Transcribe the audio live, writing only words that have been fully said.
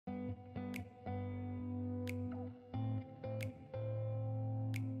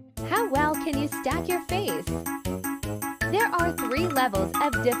How well can you stack your face? There are 3 levels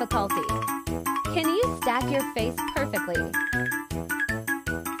of difficulty. Can you stack your face perfectly?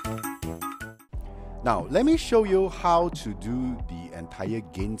 Now, let me show you how to do the entire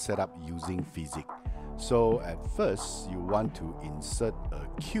game setup using physics. So at first, you want to insert a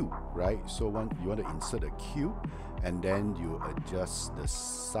cube, right? So you want to insert a cube and then you adjust the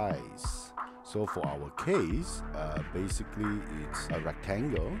size. So for our case, basically it's a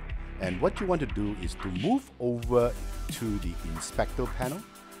rectangle. And what you want to do is to move over to the inspector panel,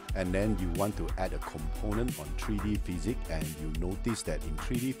 and then you want to add a component on 3D physics, and you notice that in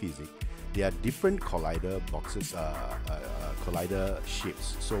 3D physics, there are different collider boxes, collider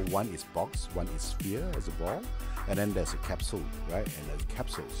shapes. So one is box, one is sphere as a ball, and then there's a capsule, right? And there's a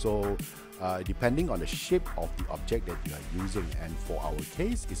capsule. So depending on the shape of the object that you are using, and for our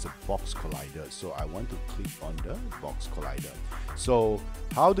case, it's a box collider. So I want to click on the box collider. So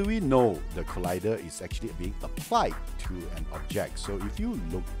how do we know the collider is actually being applied to an object? So if you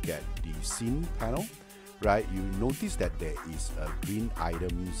look at the scene panel, right, you notice that there is a green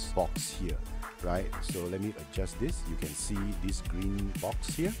items box here, right? So let me adjust this. You can see this green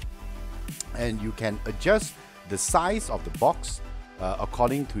box here, and you can adjust the size of the box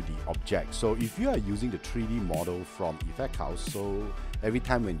according to the object. So if you are using the 3D model from Effect House, so every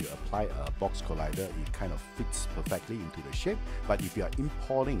time when you apply a box collider, it kind of fits perfectly into the shape. But if you are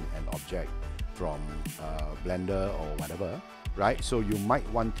importing an object from Blender or whatever, right, so you might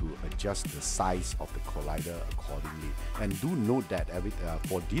want to adjust the size of the collider accordingly. And do note that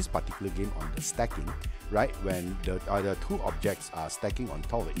for this particular game on the stacking, right, when the 2 objects are stacking on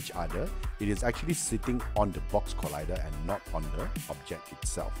top of each other, it is actually sitting on the box collider and not on the object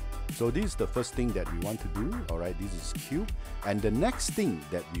itself. So this is the first thing that we want to do. Alright, this is cube, and the next thing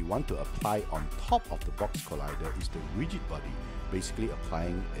that we want to apply on top of the box collider is the rigid body, basically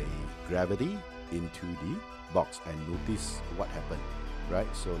applying a gravity into the box. And notice what happened, right?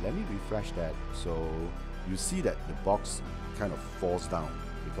 So let me refresh that. So you see that the box kind of falls down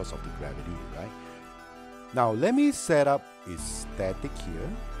because of the gravity, right? Now let me set up a static here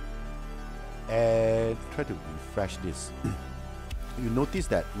and try to refresh this. You notice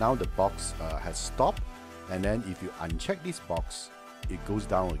that now the box has stopped, and then if you uncheck this box, it goes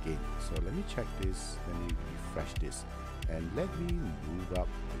down again. So let me check this, let me refresh this, and let me move up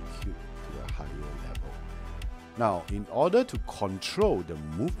the cube to a higher level. Now, in order to control the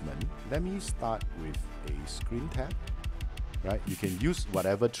movement, let me start with a screen tab, right? You can use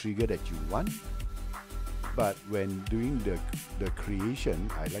whatever trigger that you want, but when doing the creation,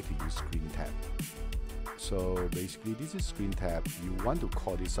 I like to use screen tab. So basically, this is screen tab. You want to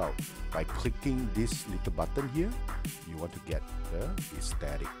call this out by clicking this little button here. You want to get the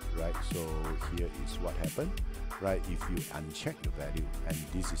static, right? So here is what happened, right? If you uncheck the value, and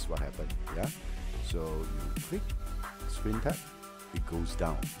this is what happened, yeah? So you click screen tab, it goes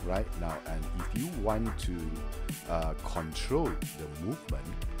down, right? Now, and if you want to control the movement,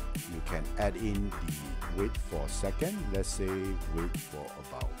 you can add in the wait for a second. Let's say wait for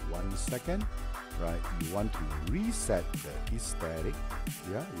about 1 second, right? You want to reset the static,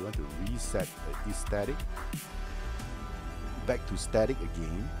 yeah? You want to reset the static back to static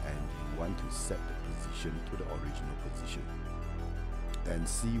again, and you want to set the position to the original position and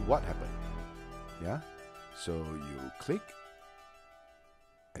see what happened. Yeah, so you click,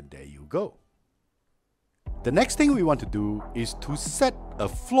 and there you go. The next thing we want to do is to set a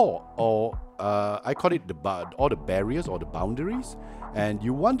floor, or I call it all the barriers or the boundaries, and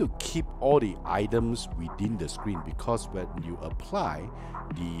you want to keep all the items within the screen, because when you apply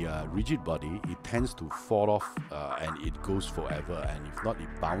the rigid body, it tends to fall off and it goes forever, and if not, it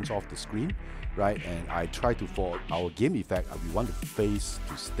bounces off the screen, right? And I try to, for our game effect, we want the face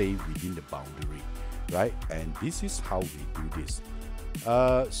to stay within the boundary, right? And this is how we do this.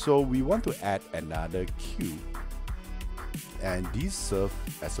 So we want to add another cube, and this serves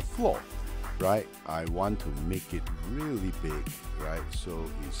as a floor, right? I want to make it really big, right? So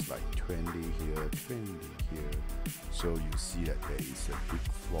it's like 20 here, 20 here. So you see that there is a big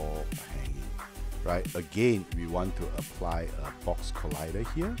floor hanging, right? Again, we want to apply a box collider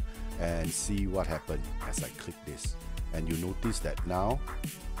here and see what happened as I click this. And you notice that now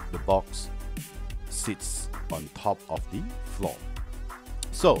the box sits on top of the floor.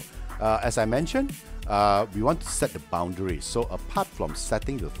 So as I mentioned, we want to set the boundaries. So apart from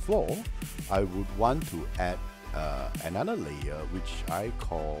setting the floor, I would want to add another layer, which I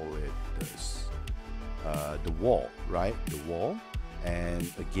call it this, the wall, right? The wall.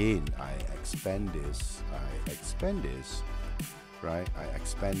 And again, I expand this, right? I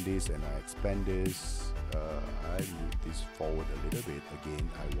expand this and I expand this. I move this forward a little bit. Again,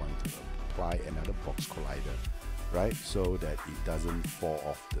 I want to apply another box collider, right? So that it doesn't fall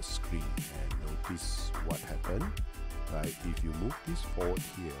off the screen. And notice what happened, right? If you move this forward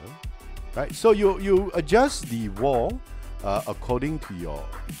here, right? So you adjust the wall according to your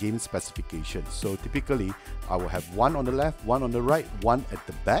game specifications. So typically, I will have one on the left, one on the right, one at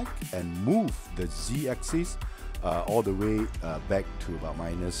the back, and move the Z-axis all the way back to about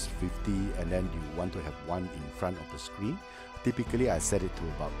 -50, and then you want to have one in front of the screen. Typically, I set it to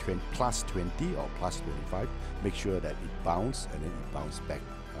about +20 or +25. Make sure that it bounces and then it bounces back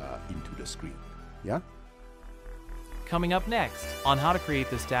into the screen. Yeah. Coming up next on how to create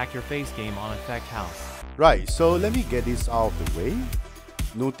the Stack Your Face game on Effect House. Right, so let me get this out of the way.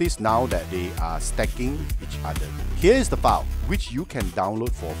 Notice now that they are stacking each other. Here is the file, which you can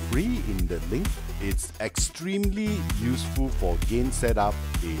download for free in the link. It's extremely useful for game setup.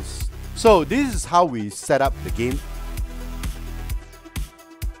 So this is how we set up the game